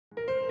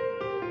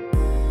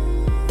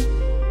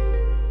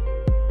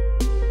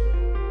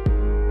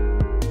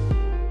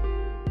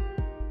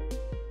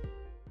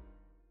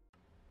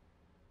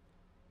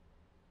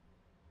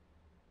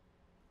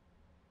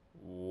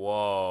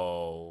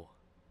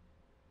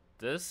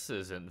This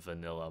isn't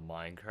vanilla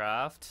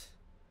Minecraft.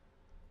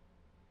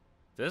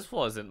 This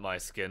wasn't my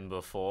skin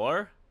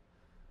before.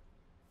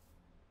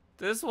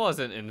 This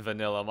wasn't in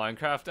vanilla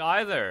Minecraft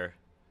either.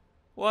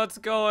 What's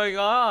going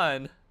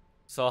on?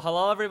 So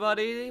hello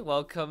everybody,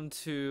 welcome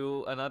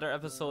to another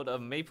episode of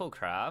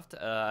MapleCraft.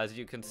 As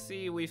you can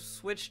see, we've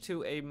switched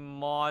to a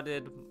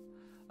modded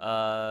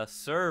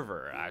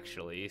server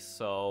actually.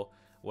 So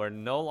we're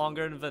no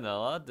longer in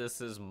vanilla,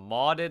 this is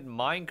modded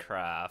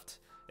Minecraft.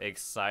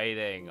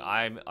 Exciting.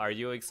 Are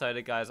you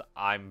excited, guys?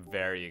 I'm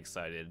very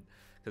excited.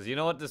 Because you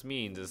know what this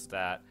means is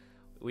that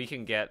we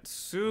can get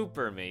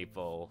Super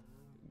Maple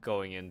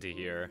going into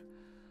here.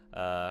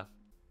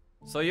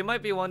 So you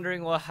might be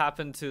wondering what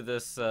happened to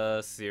this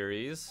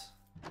series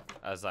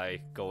as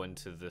I go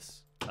into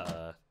this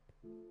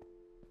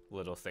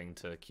little thing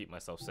to keep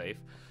myself safe.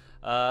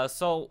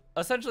 So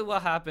essentially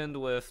what happened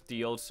with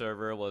the old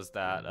server was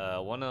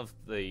that one of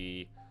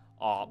the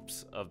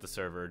ops of the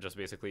server just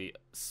basically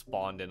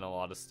spawned in a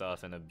lot of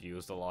stuff and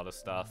abused a lot of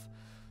stuff.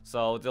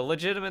 So the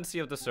legitimacy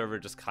of the server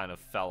just kind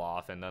of fell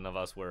off and none of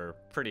us were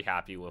pretty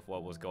happy with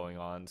what was going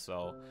on.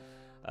 So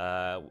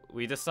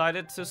we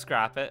decided to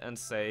scrap it and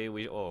say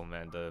oh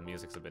man, the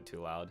music's a bit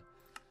too loud.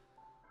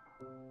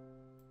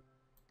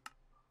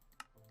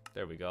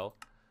 There we go.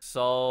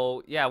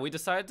 So yeah, we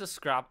decided to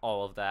scrap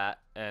all of that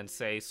and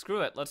say screw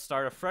it, let's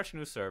start a fresh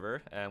new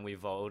server. And we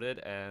voted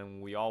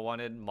and we all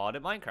wanted modded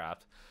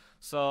Minecraft.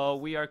 So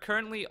we are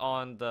currently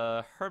on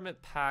the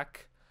Hermit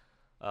Pack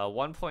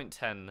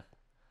 1.10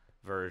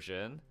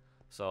 version.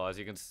 So as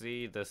you can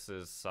see, this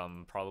is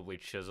some probably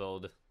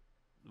chiseled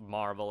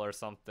marble or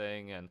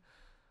something and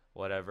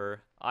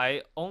whatever.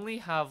 I only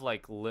have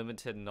like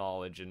limited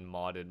knowledge in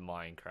modded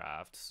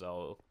Minecraft,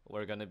 so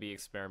we're going to be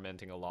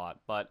experimenting a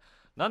lot. But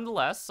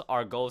nonetheless,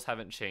 our goals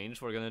haven't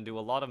changed. We're going to do a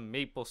lot of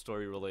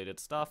MapleStory related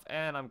stuff,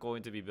 and I'm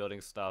going to be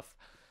building stuff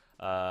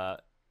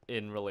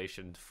in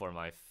relation for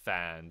my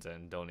fans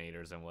and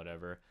donators and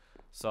whatever.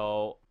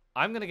 So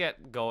I'm gonna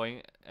get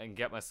going and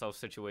get myself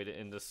situated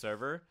in this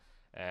server,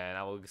 and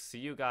I will see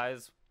you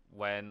guys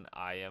when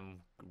I am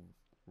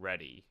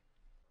ready.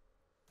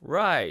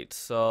 Right,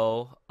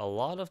 so a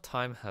lot of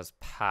time has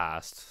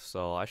passed,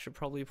 so I should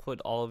probably put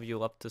all of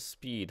you up to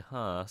speed,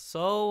 huh?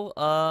 So,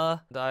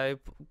 I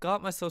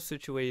got myself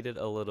situated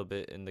a little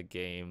bit in the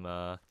game,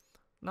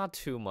 not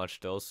too much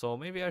though, so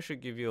maybe I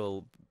should give you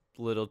a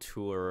little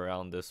tour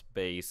around this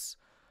base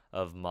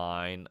of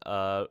mine.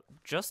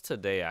 Just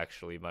today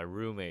actually, my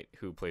roommate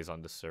who plays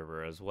on the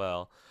server as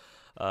well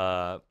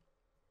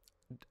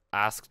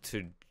asked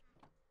to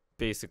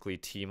basically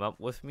team up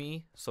with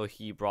me, so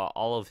he brought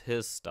all of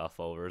his stuff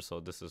over. So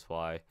this is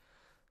why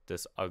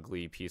this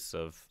ugly piece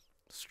of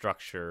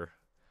structure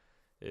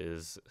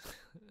is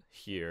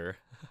here.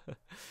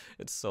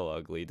 It's so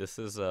ugly. This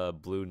is a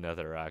blue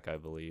netherrack, I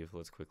believe.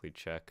 Let's quickly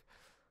check.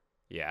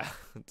 Yeah,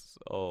 it's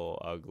so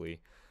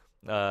ugly.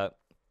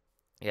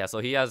 Yeah, so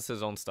he has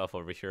his own stuff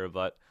over here,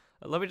 but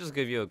let me just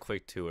give you a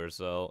quick tour.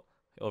 So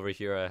over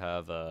here I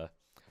have a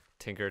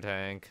tinker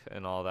tank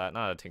and all that.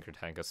 Not a tinker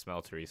tank, a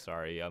smeltery,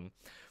 sorry.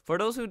 For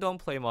those who don't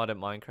play modded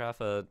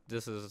Minecraft,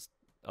 this is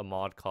a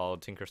mod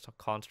called Tinker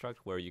Construct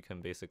where you can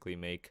basically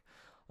make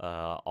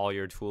all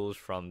your tools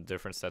from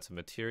different sets of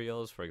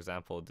materials. For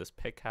example, this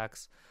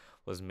pickaxe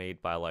was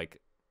made by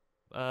like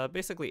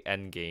basically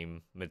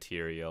endgame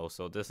material.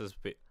 So this is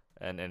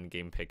an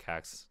endgame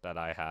pickaxe that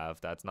I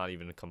have that's not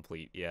even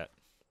complete yet.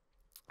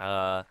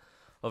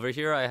 Over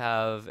here I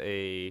have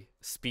a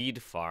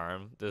speed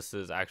farm. This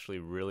is actually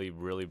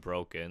really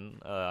broken.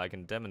 I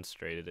can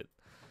demonstrate it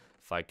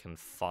if I can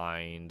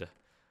find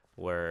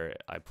where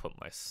I put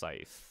my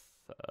scythe.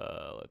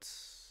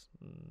 Let's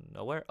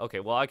nowhere.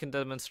 Okay, well I can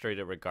demonstrate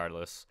it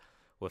regardless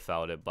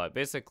without it, but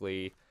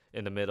basically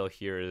in the middle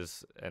here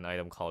is an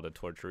item called a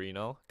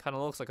torturino. Kind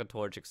of looks like a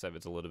torch except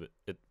it's a little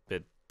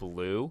bit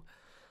blue.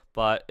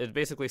 But it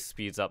basically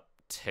speeds up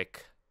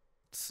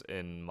ticks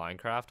in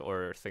Minecraft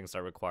or things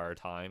that require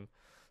time.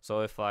 So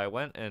if I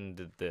went and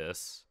did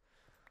this,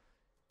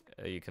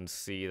 you can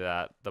see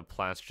that the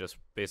plants just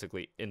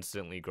basically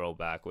instantly grow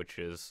back, which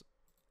is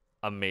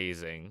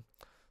amazing.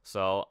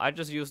 So I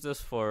just use this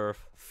for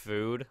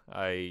food.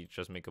 I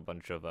just make a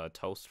bunch of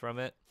toast from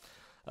it.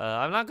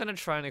 I'm not going to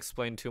try and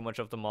explain too much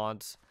of the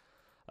mods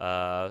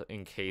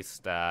in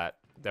case that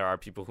there are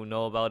people who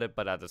know about it,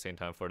 but at the same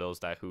time, for those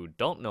who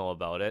don't know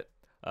about it,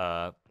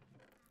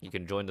 you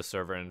can join the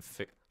server and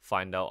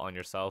find out on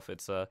yourself.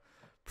 It's a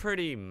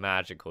pretty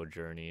magical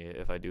journey,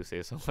 if I do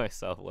say so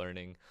myself,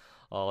 learning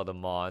all the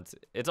mods.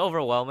 It's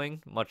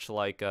overwhelming, much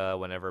like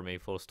whenever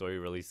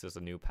MapleStory releases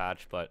a new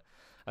patch, but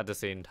at the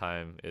same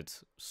time,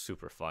 it's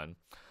super fun.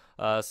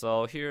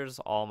 So here's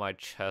all my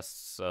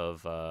chests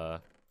of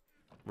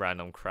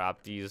random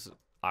crap. These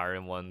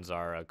iron ones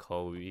are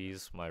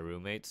Kobe's, my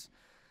roommate's.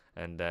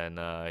 And then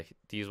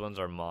these ones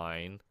are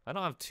mine. I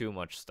don't have too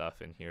much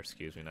stuff in here,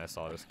 excuse me. And I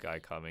saw this guy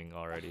coming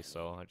already,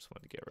 so I just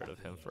wanted to get rid of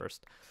him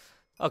first.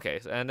 Okay,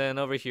 and then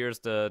over here's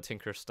the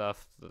tinker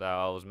stuff that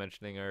I was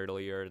mentioning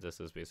earlier. This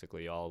is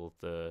basically all of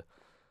the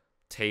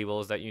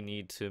tables that you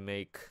need to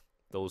make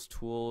those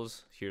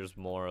tools. Here's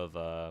more of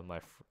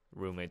my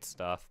roommate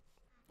stuff.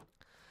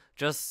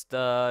 Just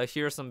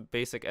here's some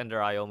basic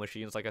Ender IO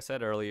machines. Like I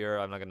said earlier,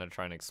 I'm not gonna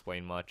try and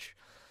explain much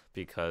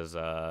because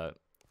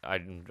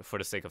for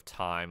the sake of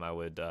time, I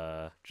would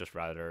just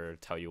rather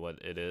tell you what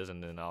it is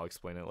and then I'll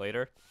explain it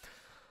later.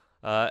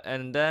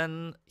 And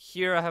then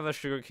here I have a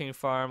sugarcane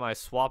farm. I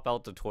swap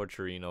out the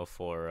Torturino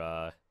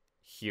for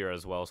here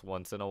as well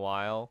once in a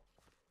while.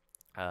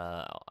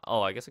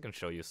 Oh, I guess I can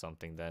show you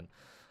something then.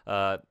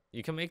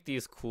 You can make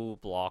these cool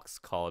blocks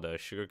called a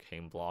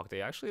sugarcane block.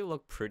 They actually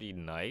look pretty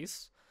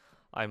nice.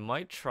 I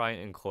might try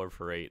and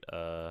incorporate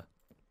a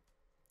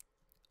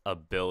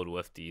build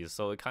with these,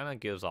 so it kind of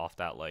gives off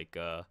that like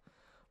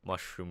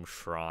mushroom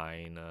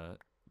shrine,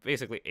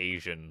 basically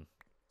Asian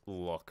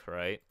look,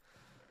 right?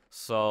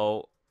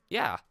 So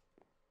yeah.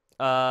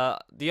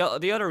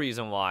 The other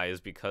reason why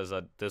is because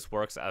this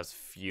works as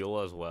fuel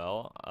as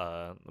well.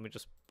 Let me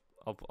just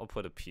I'll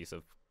put a piece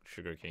of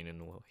sugarcane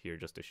in here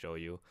just to show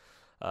you.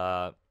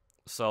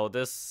 So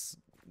this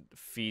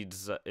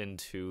feeds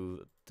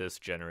into this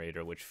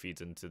generator, which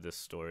feeds into this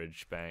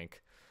storage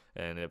bank,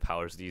 and it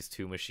powers these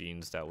two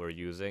machines that we're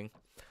using.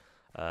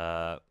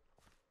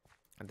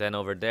 Then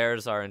over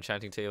there's our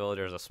enchanting table.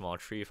 There's a small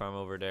tree farm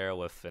over there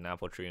with an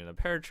apple tree and a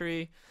pear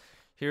tree.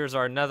 Here's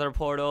our nether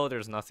portal.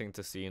 There's nothing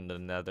to see in the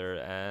nether,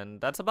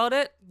 and that's about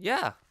it.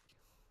 Yeah.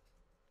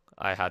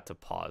 I had to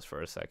pause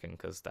for a second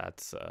because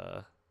that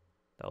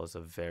was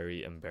a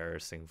very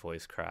embarrassing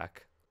voice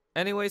crack.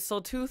 Anyway, so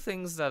two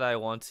things that I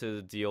want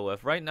to deal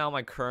with. Right now,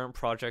 my current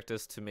project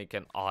is to make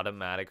an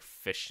automatic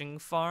fishing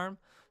farm.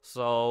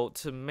 So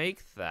to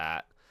make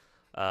that,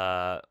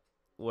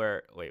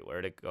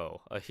 where'd it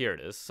go? Here it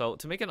is. So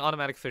to make an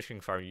automatic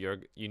fishing farm,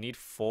 you need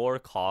 4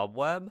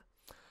 cobweb.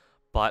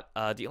 But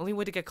the only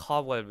way to get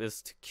cobweb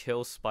is to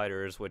kill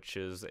spiders, which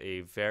is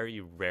a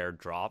very rare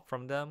drop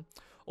from them.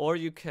 Or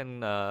you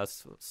can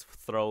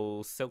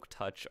throw silk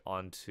touch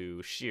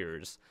onto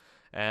shears.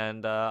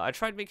 And I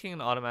tried making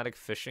an automatic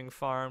fishing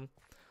farm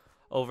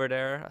over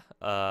there,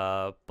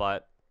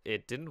 but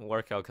it didn't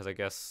work out because I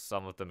guess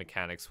some of the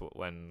mechanics,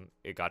 when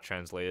it got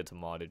translated to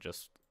mod, it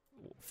just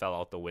fell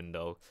out the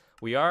window.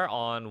 We are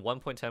on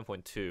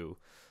 1.10.2,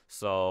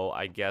 so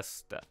I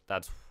guess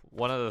that's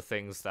one of the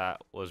things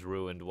that was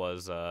ruined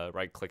was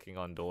right-clicking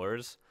on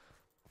doors.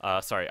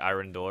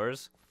 Iron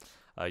doors.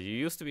 You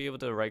used to be able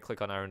to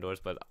right-click on iron doors,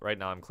 but right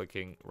now I'm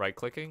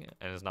right-clicking,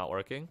 and it's not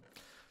working.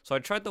 So I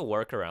tried the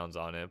workarounds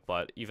on it,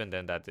 but even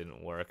then that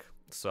didn't work.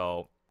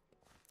 So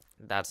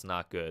that's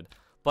not good.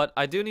 But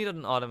I do need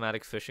an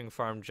automatic fishing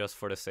farm just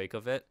for the sake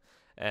of it.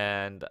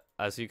 And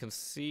as you can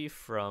see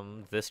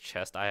from this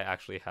chest, I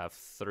actually have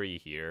 3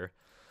 here.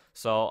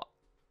 So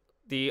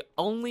the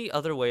only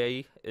other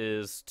way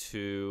is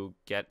to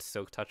get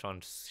silk touch on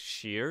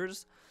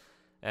shears.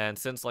 And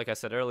since, like I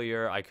said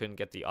earlier, I couldn't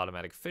get the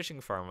automatic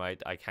fishing farm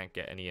right, I can't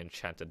get any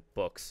enchanted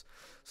books.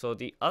 So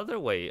the other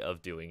way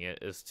of doing it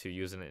is to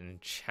use an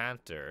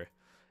enchanter.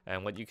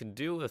 And what you can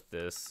do with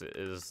this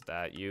is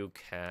that you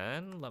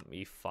can... Let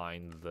me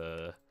find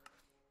the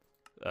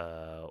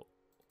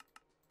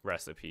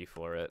recipe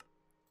for it.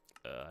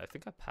 I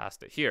think I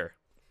passed it. Here.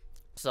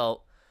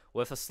 So,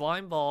 with a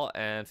slime ball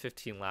and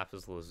 15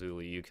 lapis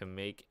lazuli, you can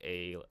make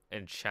a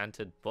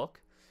enchanted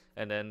book.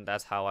 And then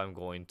that's how I'm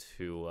going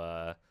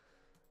to...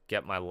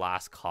 get my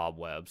last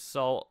cobweb.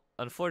 So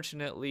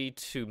unfortunately,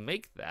 to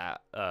make that,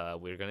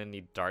 we're gonna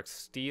need dark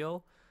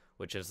steel,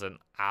 which is an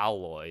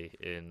alloy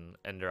in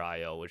Ender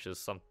IO, which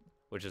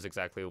is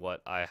exactly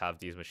what I have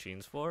these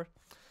machines for.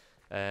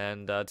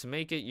 And to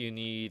make it, you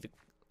need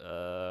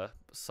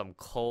some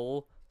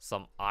coal,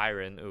 some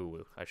iron.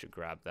 Ooh, I should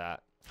grab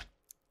that.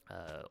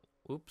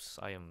 Oops,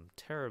 I am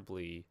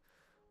terribly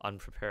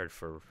unprepared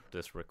for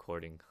this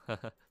recording.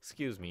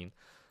 Excuse me.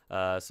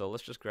 So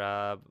let's just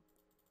grab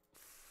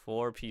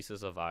 4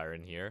 pieces of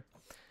iron here,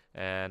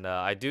 and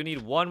I do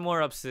need 1 more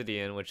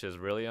obsidian, which is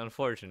really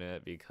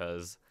unfortunate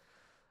because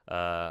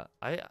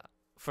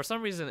for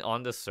some reason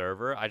on this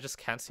server I just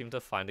can't seem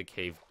to find a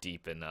cave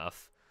deep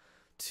enough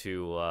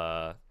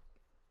to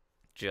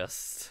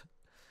just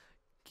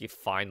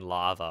find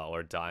lava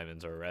or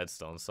diamonds or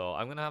redstone. So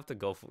I'm gonna have to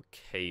go for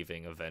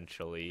caving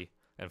eventually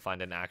and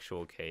find an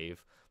actual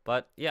cave.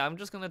 But yeah, I'm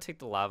just gonna take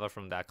the lava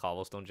from that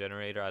cobblestone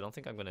generator. I don't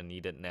think I'm gonna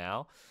need it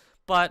now.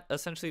 But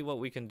essentially what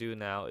we can do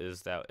now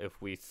is that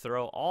if we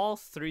throw all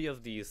 3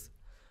 of these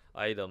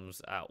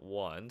items at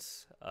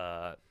once,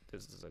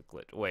 this is a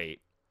glitch.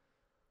 Wait,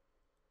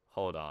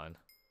 hold on.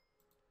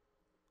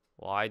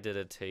 Why did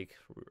it take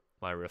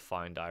my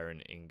refined iron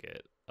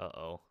ingot?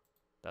 Uh-oh,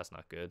 that's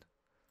not good.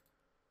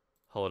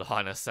 Hold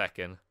on a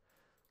second.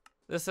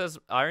 This says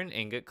iron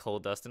ingot, coal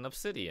dust, and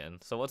obsidian.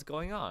 So what's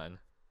going on?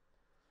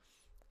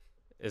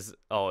 Is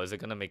it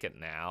gonna make it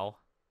now?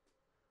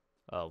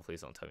 Oh,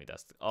 please don't tell me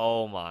that's...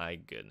 Oh my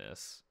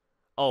goodness.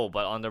 Oh,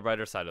 but on the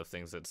brighter side of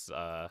things, it's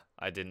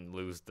I didn't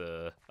lose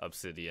the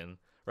obsidian.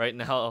 Right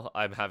now,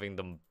 I'm having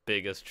the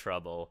biggest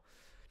trouble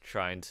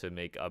trying to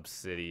make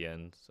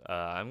obsidian.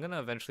 I'm gonna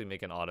eventually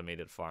make an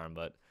automated farm,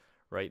 but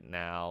right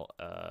now,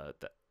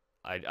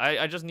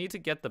 I just need to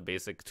get the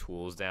basic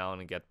tools down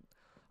and get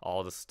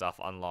all the stuff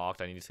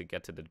unlocked. I need to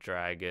get to the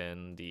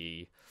dragon,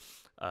 the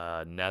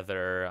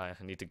nether.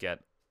 I need to get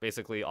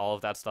basically all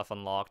of that stuff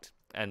unlocked,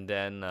 and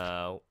then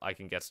I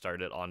can get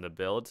started on the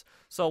builds.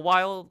 So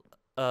while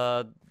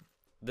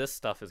this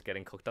stuff is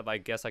getting cooked up, I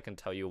guess I can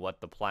tell you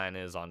what the plan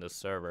is on this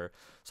server.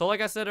 So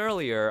like I said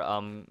earlier,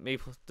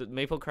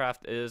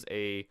 MapleCraft is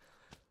a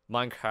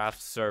Minecraft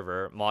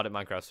server, modded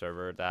Minecraft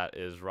server that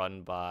is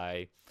run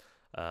by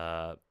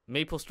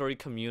MapleStory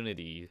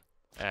community,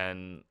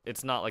 and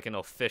it's not like an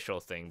official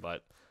thing,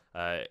 but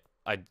I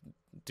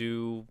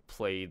do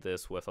play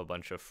this with a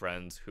bunch of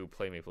friends who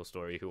play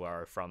MapleStory, who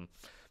are from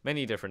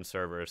many different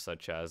servers,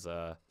 such as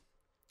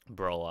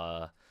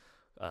Broa,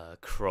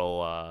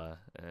 Croa,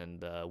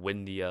 and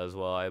Windia as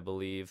well, I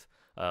believe.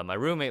 My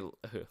roommate,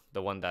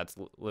 the one that's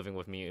living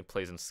with me,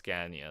 plays in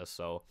Scania,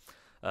 so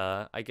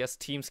I guess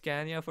Team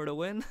Scania for the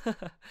win.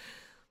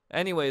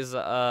 Anyways,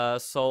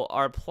 so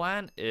our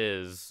plan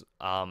is,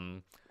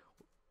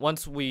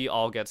 once we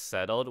all get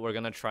settled, we're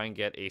gonna try and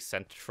get a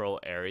central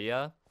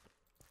area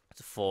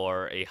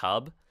for a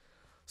hub.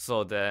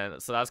 So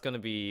that's gonna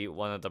be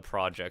one of the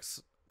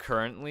projects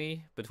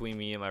currently between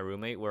me and my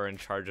roommate. We're in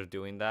charge of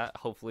doing that.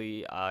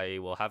 Hopefully I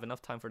will have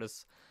enough time for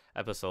this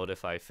episode,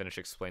 if I finish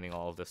explaining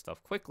all of this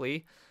stuff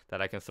quickly,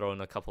 that I can throw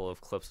in a couple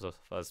of clips of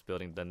us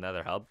building the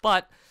nether hub.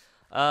 But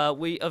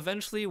we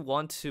eventually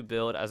want to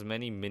build as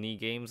many mini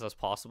games as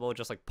possible,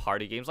 just like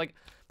party games. Like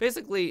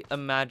basically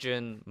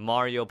imagine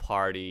Mario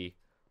Party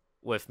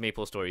with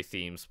MapleStory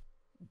themes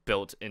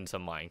built into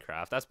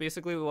Minecraft. That's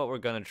basically what we're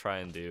gonna try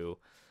and do.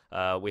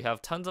 We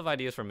have tons of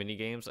ideas for mini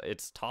games.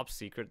 It's top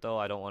secret though.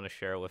 I don't want to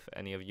share with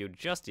any of you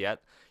just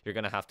yet. You're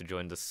gonna have to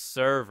join the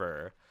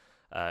server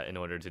in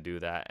order to do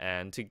that.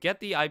 And to get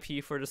the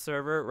IP for the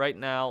server right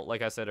now,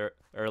 like I said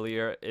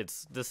earlier,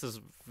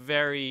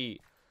 the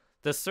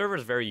server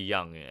is very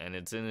young and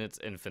it's in its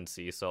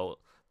infancy. So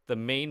the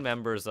main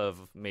members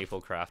of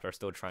MapleCraft are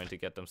still trying to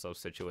get themselves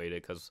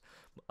situated, because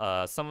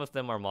some of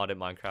them are modded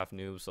Minecraft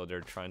noobs, so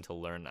they're trying to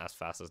learn as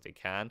fast as they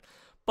can.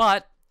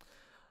 But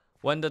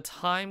when the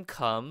time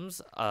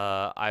comes,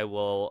 I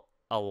will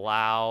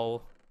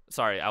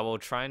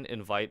try and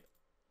invite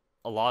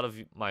a lot of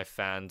my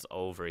fans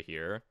over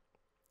here.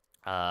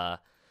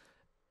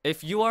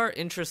 If you are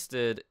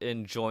interested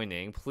in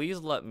joining, please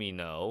let me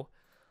know.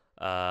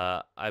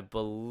 I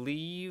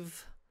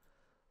believe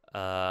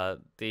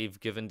they've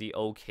given the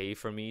okay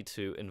for me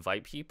to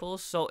invite people.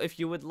 So if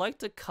you would like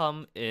to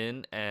come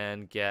in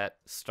and get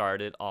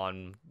started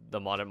on the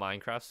modded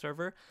Minecraft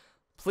server,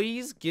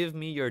 please give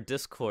me your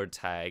Discord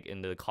tag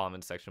in the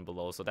comment section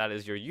below. So that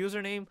is your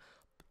username,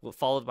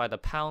 followed by the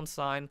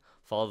 £,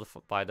 followed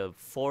by the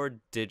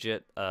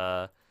 4-digit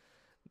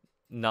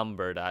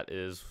number that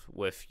is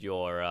with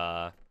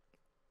your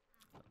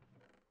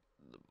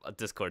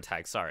Discord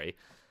tag, sorry.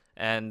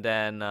 And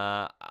then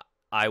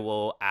I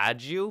will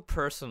add you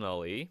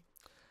personally,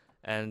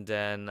 and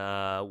then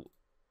I'll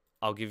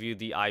give you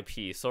the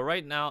IP. So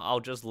right now I'll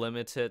just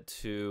limit it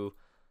to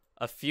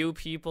a few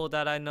people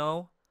that I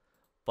know,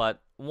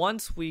 but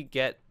once we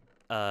get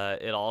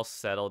it all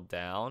settled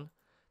down,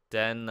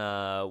 then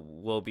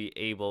we'll be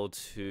able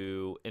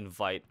to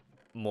invite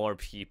more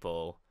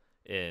people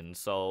in.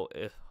 So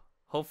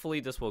hopefully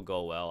this will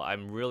go well.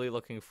 I'm really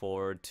looking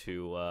forward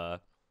to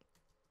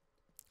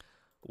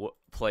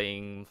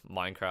playing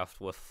Minecraft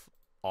with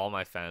all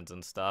my fans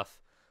and stuff,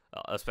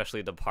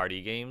 especially the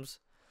party games.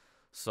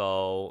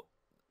 So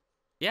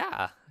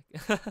yeah.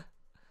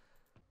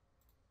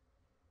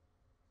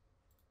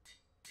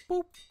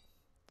 Boop.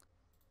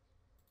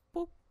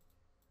 Boop.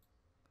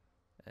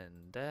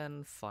 And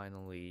then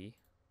finally,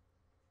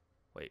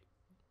 wait,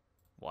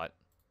 what?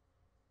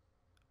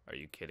 Are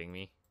you kidding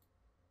me?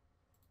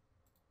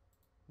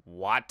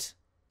 What?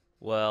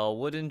 Well,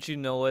 wouldn't you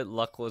know it,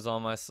 luck was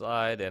on my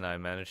side, and I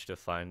managed to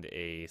find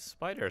a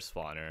spider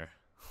spawner,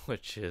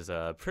 which is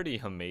pretty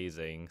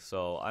amazing.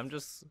 So I'm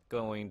just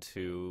going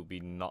to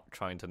be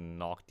trying to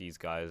knock these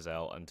guys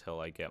out until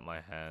I get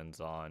my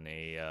hands on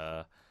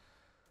a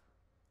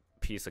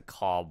piece of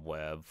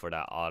cobweb for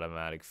that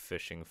automatic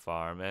fishing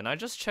farm. And I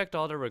just checked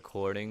all the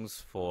recordings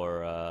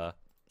for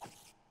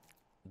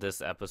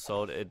this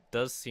episode. It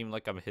does seem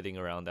like I'm hitting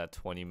around that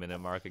 20-minute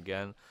mark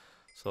again.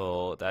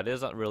 So that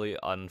is really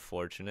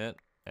unfortunate,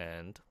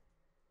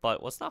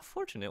 but what's not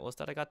fortunate was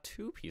that I got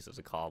 2 pieces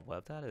of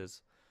cobweb. That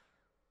is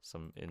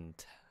some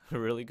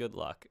really good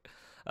luck.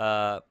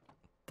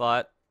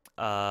 But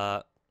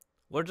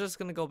we're just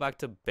gonna go back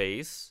to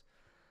base,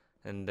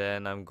 and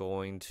then I'm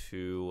going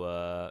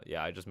to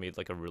yeah, I just made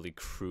like a really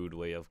crude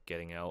way of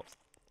getting out.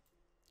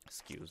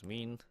 Excuse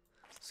me.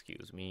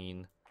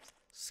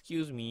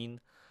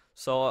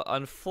 So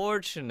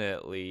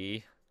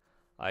unfortunately,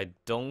 I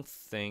don't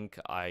think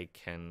I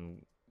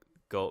can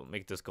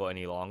make this go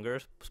any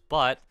longer,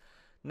 but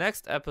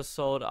next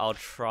episode I'll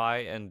try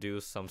and do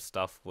some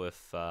stuff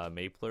with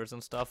maplers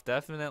and stuff.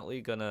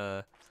 Definitely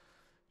gonna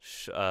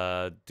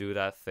do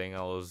that thing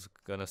I was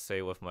gonna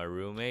say with my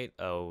roommate.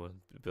 Oh,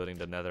 building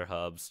the Nether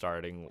hub,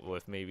 starting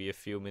with maybe a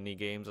few mini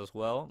games as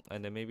well,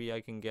 and then maybe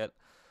I can get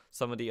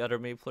some of the other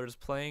Maplers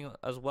playing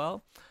as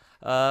well.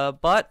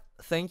 But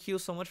thank you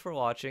so much for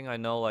watching. I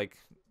know like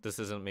this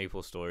isn't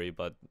MapleStory,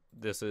 but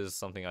this is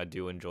something I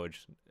do enjoy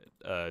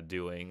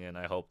doing, and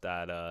I hope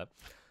that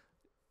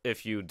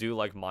if you do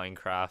like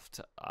Minecraft,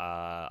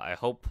 I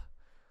hope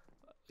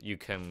you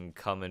can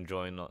come and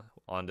join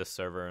on this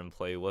server and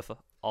play with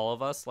all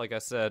of us. Like I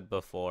said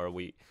before,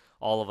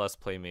 all of us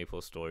play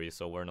MapleStory,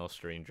 so we're no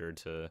stranger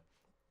to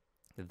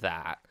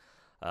that.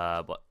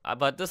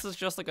 But this is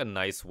just like a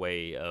nice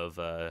way of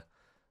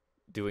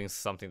doing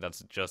something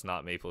that's just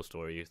not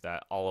MapleStory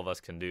that all of us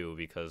can do,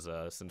 because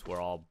since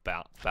we're all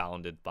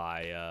bounded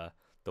by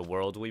the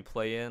world we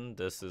play in,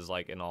 this is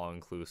like an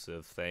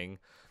all-inclusive thing.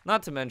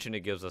 Not to mention it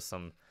gives us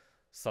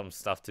some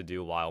stuff to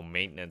do while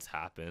maintenance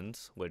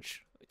happens,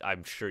 which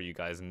I'm sure you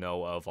guys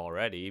know of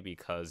already,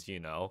 because you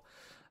know,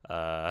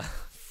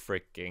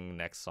 freaking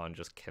Nexon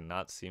just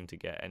cannot seem to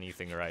get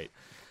anything right.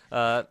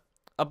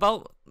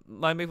 About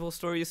my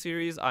MapleStory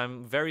series,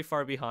 I'm very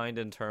far behind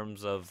in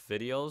terms of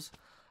videos,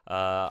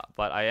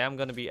 but I am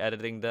going to be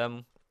editing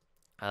them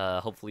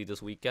hopefully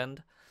this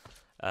weekend.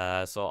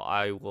 So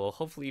I will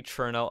hopefully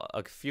churn out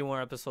a few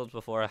more episodes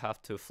before I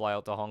have to fly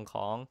out to Hong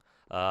Kong.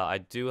 I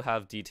do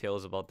have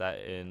details about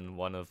that in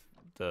one of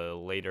the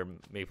later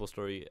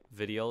MapleStory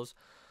videos.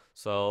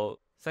 So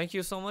thank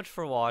you so much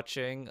for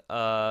watching.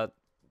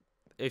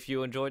 If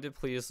you enjoyed it,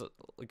 please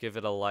give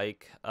it a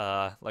like.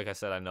 Like I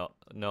said, I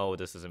know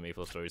this is a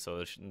MapleStory,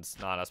 so it's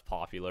not as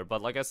popular.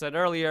 But like I said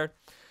earlier,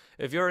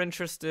 if you're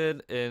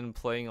interested in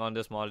playing on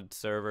this modded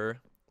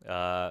server,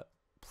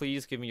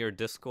 please give me your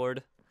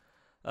Discord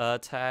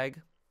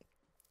tag.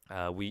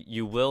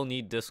 You will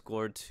need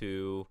Discord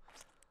to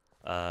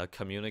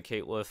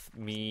communicate with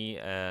me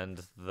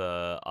and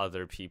the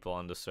other people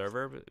on the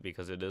server,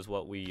 because it is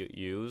what we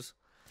use,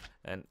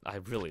 and I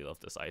really love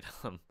this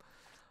item.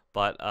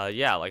 But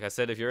yeah, like I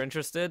said, if you're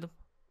interested,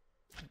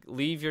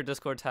 leave your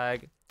Discord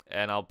tag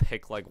and I'll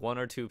pick like 1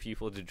 or 2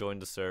 people to join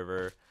the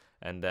server,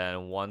 and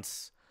then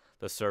once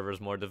the server's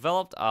more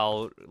developed,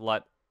 I'll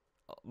let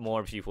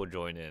more people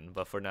join in.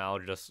 But for now,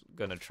 just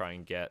gonna try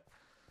and get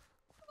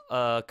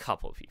a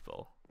couple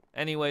people.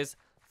 Anyways,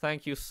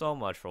 thank you so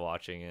much for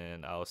watching,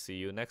 and I'll see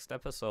you next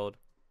episode.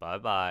 Bye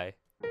bye.